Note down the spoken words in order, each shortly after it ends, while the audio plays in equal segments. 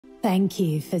Thank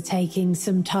you for taking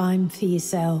some time for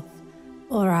yourself.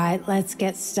 All right, let's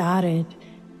get started.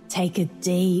 Take a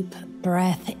deep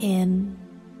breath in.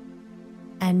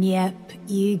 And yep,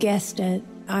 you guessed it,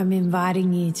 I'm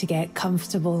inviting you to get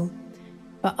comfortable.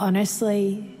 But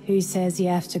honestly, who says you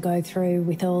have to go through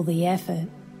with all the effort?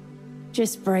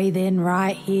 Just breathe in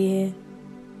right here.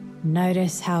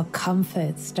 Notice how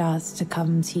comfort starts to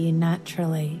come to you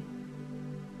naturally.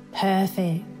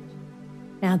 Perfect.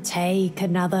 Now take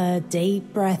another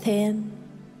deep breath in.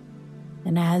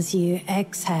 And as you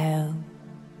exhale,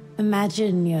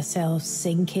 imagine yourself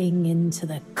sinking into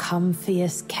the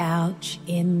comfiest couch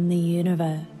in the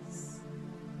universe.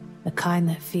 The kind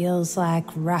that feels like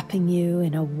wrapping you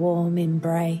in a warm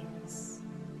embrace.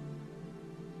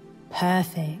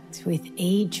 Perfect. With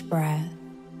each breath,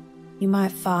 you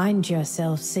might find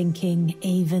yourself sinking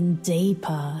even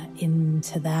deeper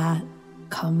into that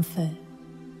comfort.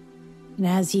 And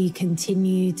as you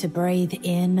continue to breathe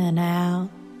in and out,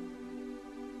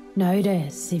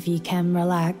 notice if you can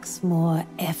relax more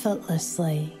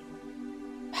effortlessly.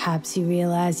 Perhaps you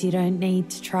realize you don't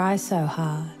need to try so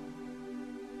hard.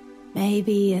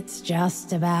 Maybe it's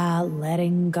just about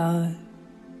letting go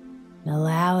and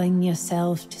allowing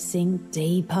yourself to sink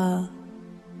deeper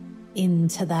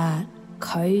into that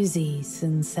cozy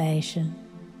sensation.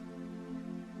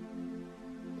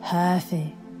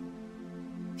 Perfect.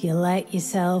 If you let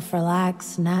yourself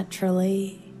relax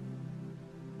naturally,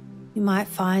 you might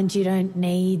find you don't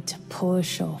need to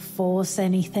push or force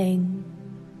anything.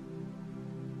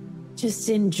 Just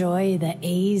enjoy the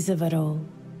ease of it all.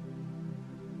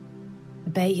 I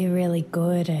bet you're really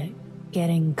good at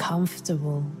getting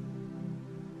comfortable.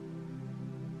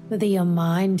 Whether your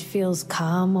mind feels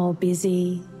calm or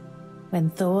busy, when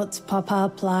thoughts pop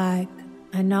up like,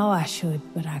 I know I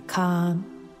should, but I can't,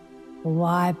 or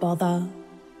why bother?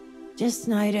 Just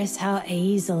notice how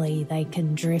easily they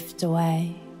can drift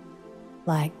away,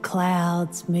 like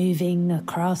clouds moving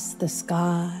across the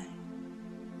sky.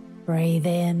 Breathe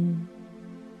in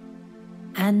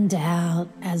and out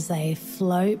as they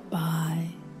float by.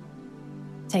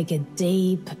 Take a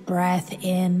deep breath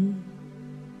in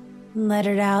and let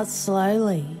it out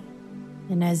slowly.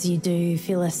 And as you do,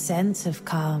 feel a sense of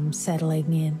calm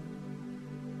settling in.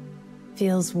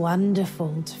 Feels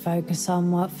wonderful to focus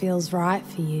on what feels right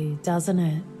for you, doesn't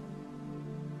it?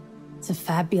 It's a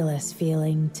fabulous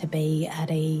feeling to be at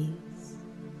ease.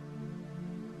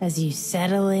 As you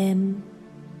settle in,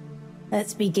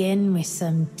 let's begin with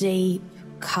some deep,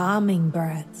 calming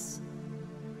breaths.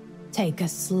 Take a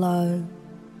slow,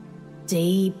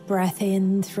 deep breath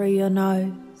in through your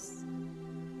nose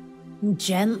and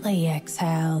gently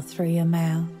exhale through your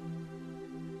mouth.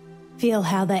 Feel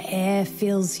how the air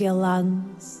fills your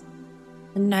lungs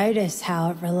and notice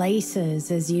how it releases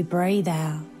as you breathe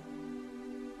out.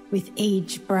 With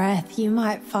each breath, you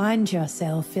might find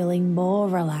yourself feeling more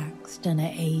relaxed and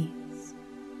at ease,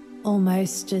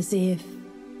 almost as if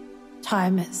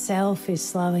time itself is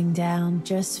slowing down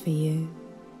just for you.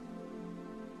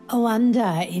 I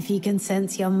wonder if you can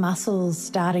sense your muscles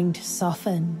starting to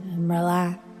soften and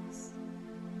relax.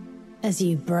 As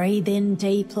you breathe in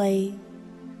deeply,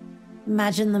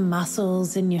 imagine the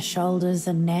muscles in your shoulders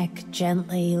and neck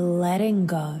gently letting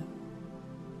go.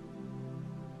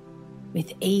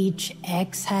 With each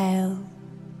exhale,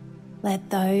 let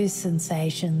those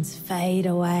sensations fade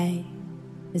away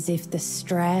as if the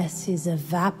stress is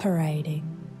evaporating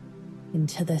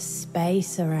into the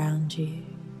space around you.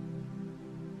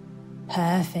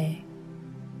 Perfect.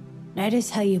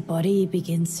 Notice how your body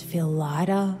begins to feel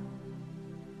lighter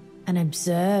and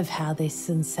observe how this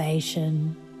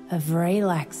sensation of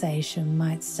relaxation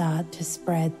might start to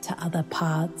spread to other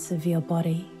parts of your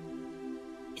body.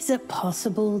 Is it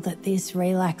possible that this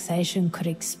relaxation could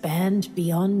expand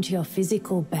beyond your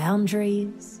physical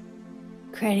boundaries,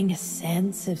 creating a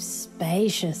sense of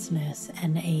spaciousness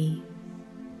and ease?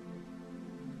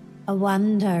 I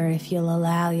wonder if you'll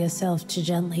allow yourself to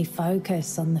gently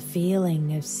focus on the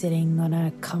feeling of sitting on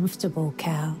a comfortable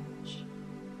couch.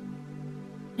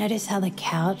 Notice how the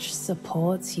couch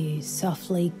supports you,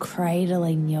 softly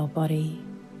cradling your body.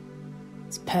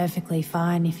 It's perfectly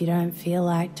fine if you don't feel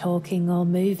like talking or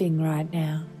moving right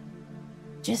now.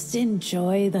 Just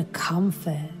enjoy the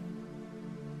comfort.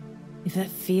 If it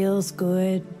feels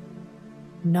good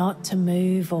not to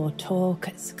move or talk,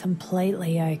 it's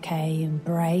completely okay.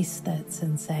 Embrace that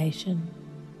sensation.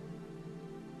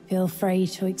 Feel free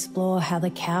to explore how the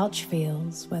couch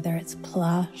feels, whether it's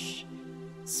plush,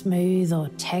 smooth or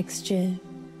textured.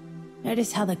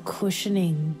 Notice how the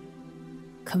cushioning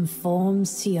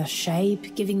conforms to your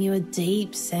shape, giving you a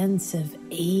deep sense of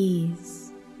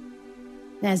ease.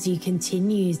 As you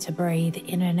continue to breathe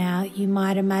in and out, you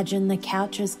might imagine the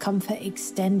couch's comfort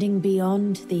extending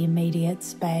beyond the immediate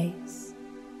space.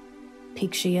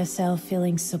 Picture yourself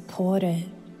feeling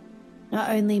supported,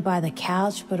 not only by the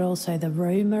couch but also the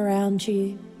room around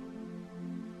you.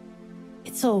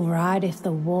 It's all right if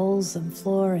the walls and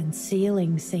floor and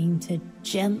ceiling seem to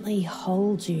gently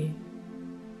hold you,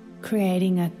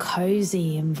 creating a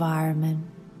cozy environment.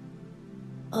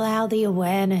 Allow the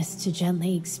awareness to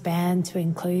gently expand to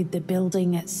include the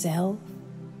building itself.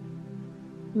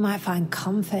 You might find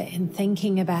comfort in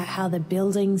thinking about how the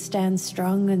building stands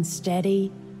strong and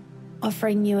steady,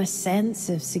 offering you a sense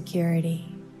of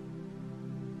security.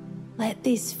 Let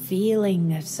this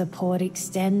feeling of support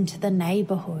extend to the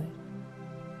neighborhood,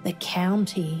 the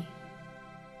county,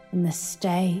 and the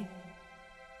state.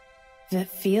 If it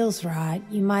feels right,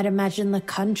 you might imagine the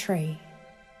country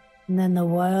and then the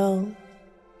world,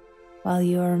 while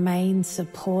you remain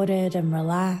supported and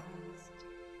relaxed.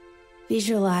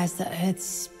 Visualize the earth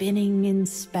spinning in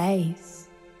space.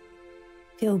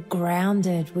 Feel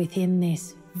grounded within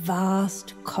this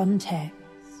vast context.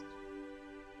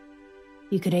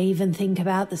 You could even think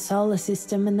about the solar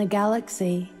system and the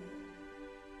galaxy,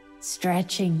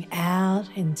 stretching out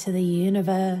into the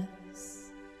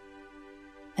universe.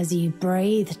 As you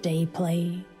breathe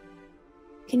deeply,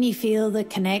 can you feel the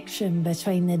connection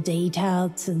between the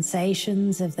detailed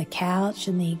sensations of the couch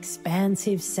and the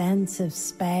expansive sense of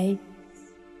space?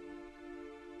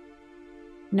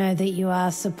 Know that you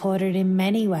are supported in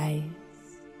many ways,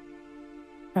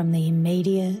 from the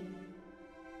immediate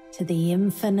to the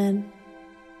infinite.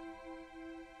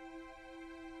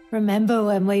 Remember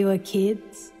when we were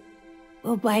kids?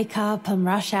 We'd wake up and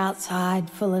rush outside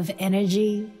full of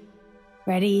energy,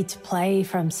 ready to play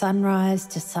from sunrise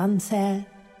to sunset.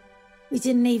 We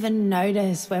didn't even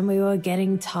notice when we were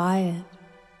getting tired.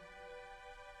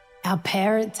 Our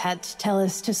parents had to tell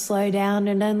us to slow down,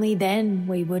 and only then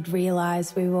we would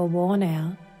realize we were worn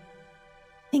out.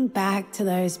 Think back to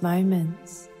those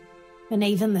moments when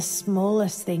even the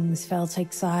smallest things felt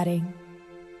exciting.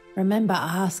 Remember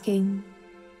asking,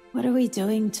 "What are we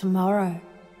doing tomorrow?"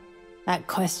 That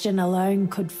question alone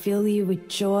could fill you with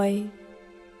joy,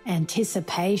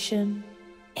 anticipation.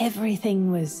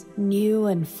 Everything was new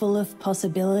and full of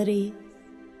possibility.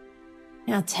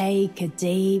 Now take a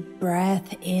deep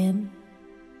breath in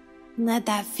and let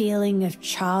that feeling of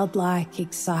childlike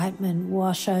excitement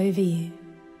wash over you.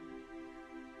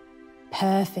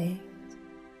 Perfect.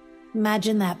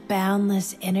 Imagine that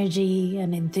boundless energy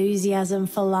and enthusiasm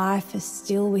for life is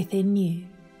still within you.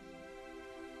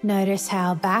 Notice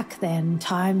how back then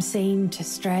time seemed to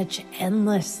stretch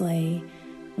endlessly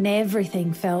and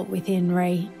everything felt within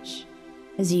reach.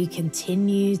 As you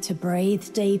continue to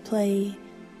breathe deeply,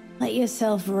 let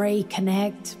yourself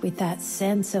reconnect with that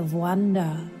sense of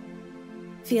wonder.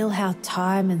 Feel how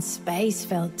time and space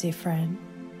felt different,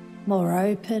 more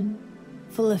open,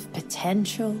 full of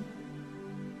potential.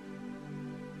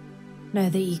 Know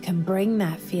that you can bring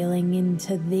that feeling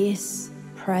into this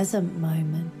present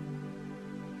moment.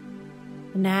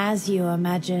 And as you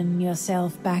imagine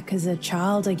yourself back as a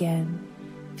child again,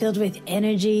 filled with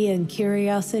energy and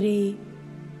curiosity,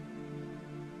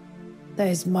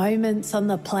 those moments on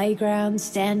the playground,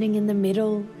 standing in the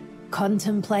middle,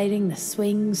 contemplating the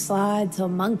swing slides or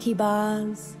monkey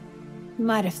bars, you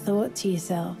might have thought to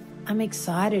yourself, "I'm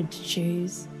excited to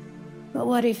choose, but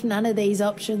what if none of these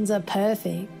options are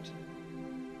perfect?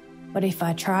 What if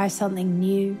I try something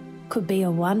new? Could be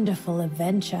a wonderful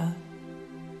adventure."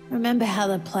 Remember how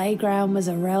the playground was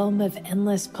a realm of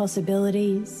endless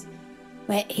possibilities,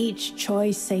 where each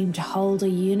choice seemed to hold a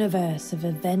universe of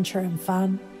adventure and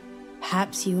fun.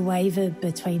 Perhaps you wavered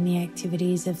between the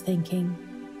activities of thinking,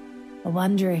 "I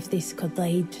wonder if this could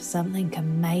lead to something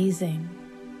amazing.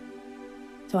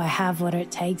 Do I have what it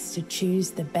takes to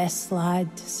choose the best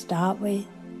slide to start with?"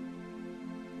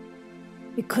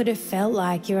 It could have felt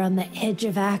like you're on the edge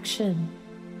of action,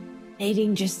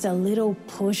 needing just a little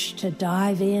push to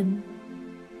dive in,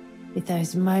 with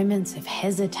those moments of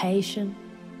hesitation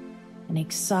and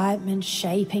excitement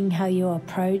shaping how you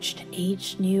approached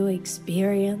each new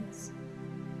experience.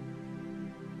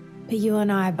 But you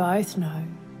and I both know,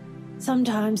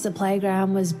 sometimes the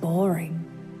playground was boring.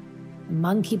 The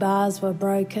monkey bars were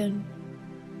broken,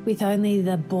 with only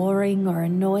the boring or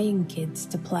annoying kids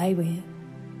to play with.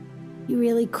 You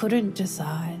really couldn't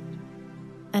decide.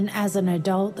 And as an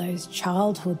adult, those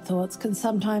childhood thoughts can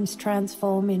sometimes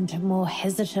transform into more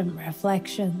hesitant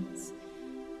reflections.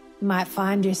 You might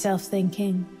find yourself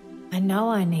thinking, "I know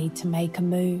I need to make a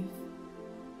move,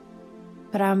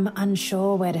 but I'm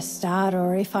unsure where to start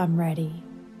or if I'm ready."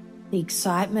 The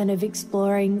excitement of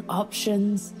exploring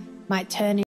options might turn